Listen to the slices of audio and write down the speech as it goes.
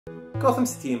Gotham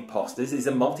City Impostors is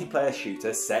a multiplayer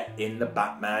shooter set in the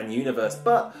Batman universe,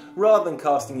 but rather than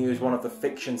casting you as one of the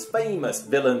fiction's famous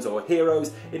villains or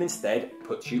heroes, it instead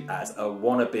puts you as a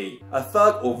wannabe. A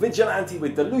thug or vigilante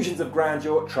with delusions of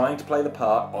grandeur trying to play the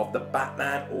part of the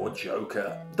Batman or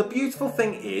Joker. The beautiful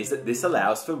thing is that this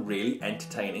allows for really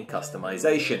entertaining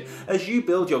customization, as you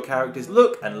build your character's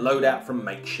look and loadout from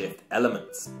makeshift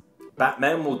elements.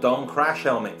 Batmen will don crash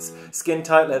helmets,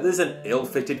 skin-tight leathers and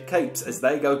ill-fitted capes as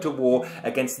they go to war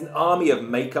against an army of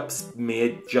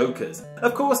makeup-smeared jokers.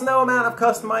 Of course, no amount of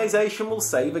customization will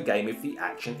save a game if the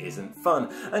action isn't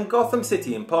fun, and Gotham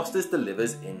City Impostors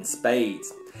delivers in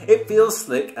spades. It feels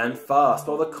slick and fast,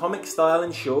 while the comic style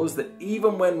ensures that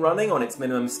even when running on its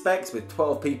minimum specs with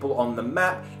 12 people on the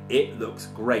map, it looks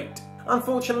great.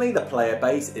 Unfortunately, the player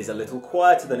base is a little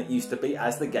quieter than it used to be,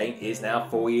 as the game is now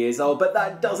 4 years old, but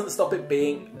that doesn't stop it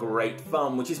being great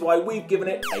fun, which is why we've given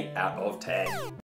it 8 out of 10.